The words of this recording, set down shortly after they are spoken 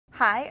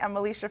Hi, I'm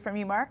Elisha from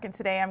U-MARQ, and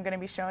today I'm going to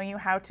be showing you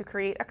how to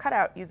create a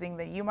cutout using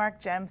the U-MARQ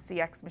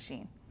GEM-CX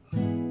machine.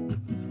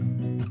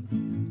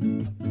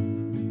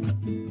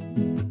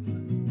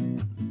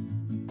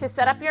 To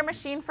set up your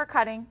machine for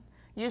cutting,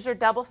 use your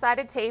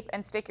double-sided tape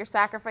and stick your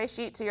sacrifice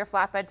sheet to your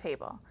flatbed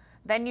table.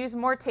 Then use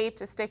more tape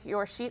to stick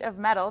your sheet of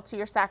metal to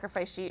your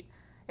sacrifice sheet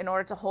in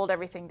order to hold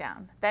everything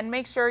down. Then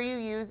make sure you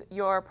use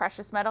your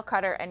precious metal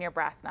cutter and your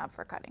brass knob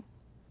for cutting.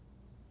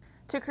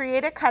 To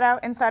create a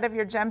cutout inside of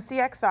your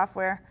GEM-CX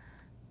software,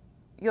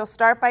 you'll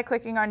start by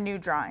clicking on New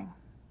Drawing.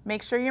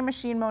 Make sure your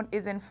machine mode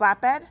is in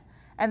flatbed,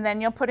 and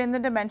then you'll put in the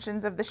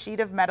dimensions of the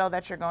sheet of metal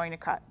that you're going to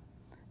cut.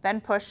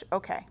 Then push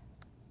OK.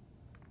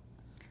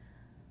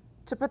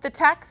 To put the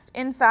text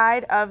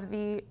inside of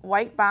the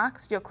white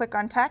box, you'll click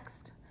on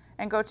Text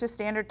and go to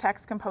Standard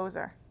Text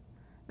Composer.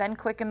 Then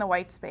click in the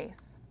white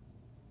space.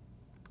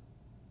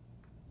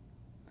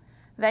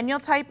 Then you'll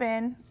type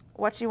in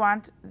what you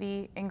want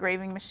the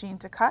engraving machine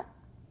to cut,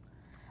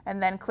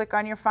 and then click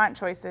on your font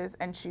choices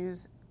and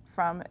choose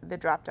from the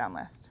drop-down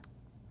list.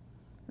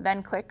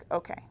 Then click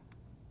OK.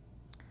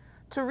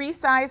 To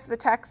resize the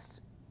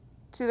text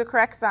to the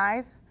correct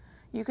size,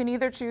 you can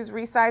either choose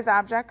Resize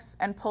Objects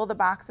and pull the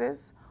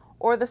boxes,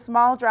 or the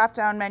small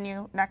drop-down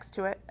menu next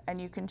to it, and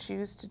you can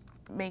choose to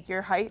make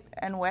your height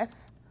and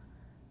width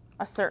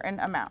a certain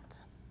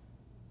amount.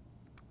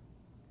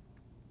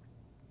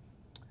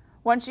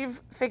 Once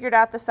you've figured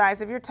out the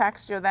size of your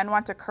text, you'll then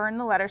want to kern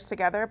the letters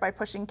together by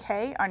pushing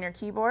K on your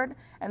keyboard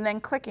and then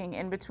clicking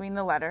in between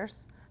the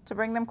letters to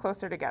bring them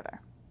closer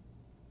together.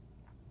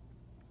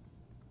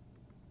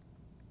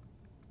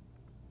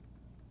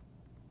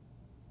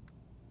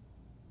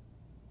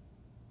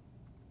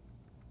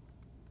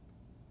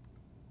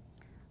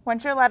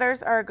 Once your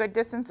letters are a good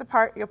distance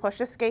apart, you'll push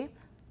Escape,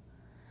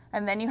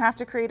 and then you have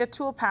to create a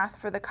tool path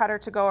for the cutter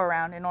to go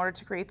around in order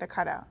to create the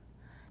cutout.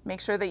 Make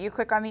sure that you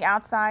click on the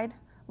outside,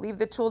 leave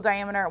the tool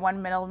diameter at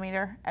 1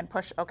 millimeter, and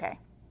push OK.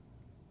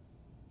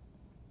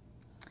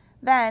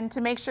 Then, to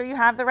make sure you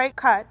have the right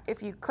cut,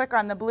 if you click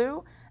on the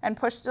blue and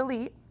push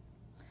Delete,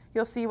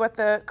 you'll see what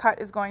the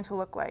cut is going to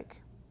look like.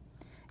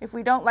 If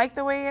we don't like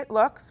the way it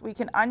looks, we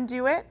can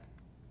undo it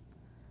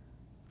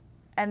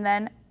and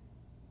then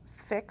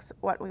fix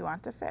what we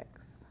want to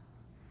fix.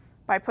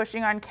 By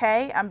pushing on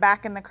K, I'm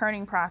back in the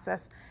kerning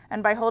process,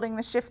 and by holding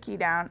the Shift key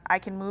down, I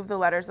can move the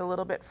letters a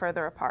little bit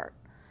further apart.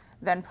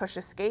 Then push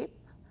Escape,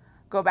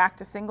 go back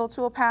to Single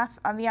Tool Path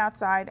on the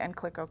outside, and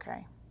click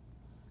OK.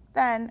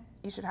 Then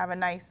you should have a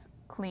nice,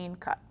 clean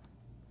cut.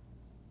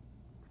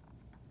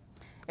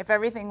 If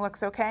everything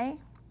looks okay,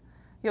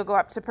 you'll go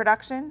up to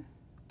Production,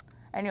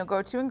 and you'll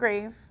go to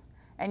Engrave,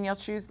 and you'll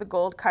choose the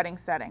gold cutting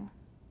setting.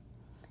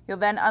 You'll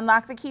then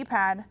unlock the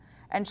keypad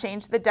and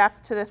change the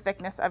depth to the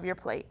thickness of your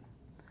plate.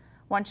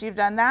 Once you've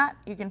done that,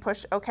 you can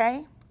push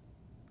OK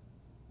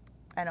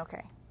and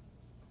OK.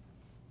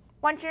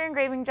 Once your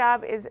engraving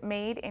job is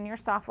made in your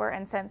software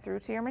and sent through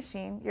to your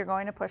machine, you're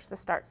going to push the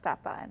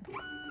Start/Stop button.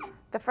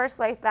 The first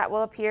light that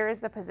will appear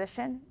is the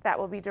position that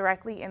will be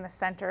directly in the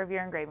center of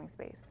your engraving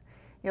space.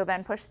 You'll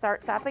then push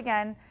Start/Stop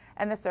again,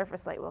 and the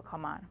surface light will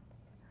come on.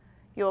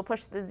 You will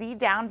push the Z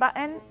down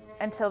button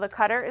until the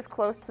cutter is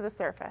close to the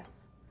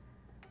surface.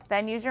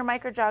 Then use your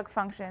micro jog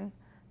function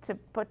to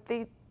put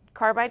the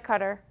carbide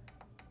cutter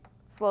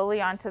slowly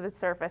onto the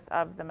surface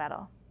of the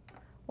metal.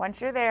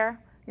 Once you're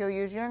there, you'll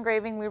use your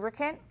engraving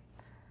lubricant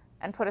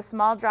and put a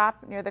small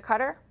drop near the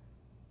cutter,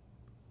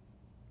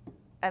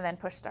 and then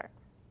push Start.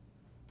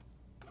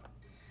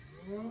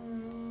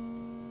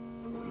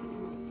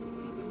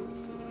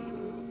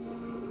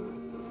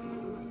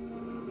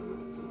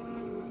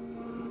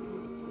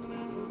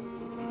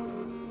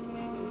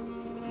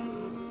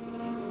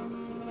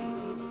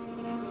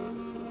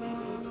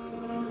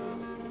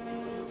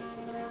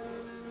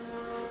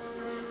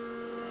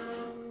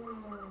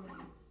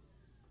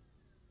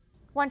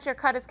 Once your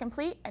cut is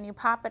complete and you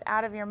pop it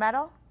out of your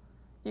metal,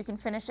 you can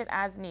finish it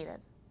as needed,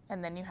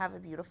 and then you have a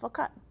beautiful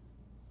cut.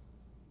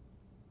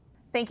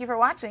 Thank you for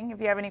watching. If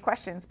you have any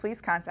questions,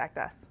 please contact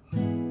us.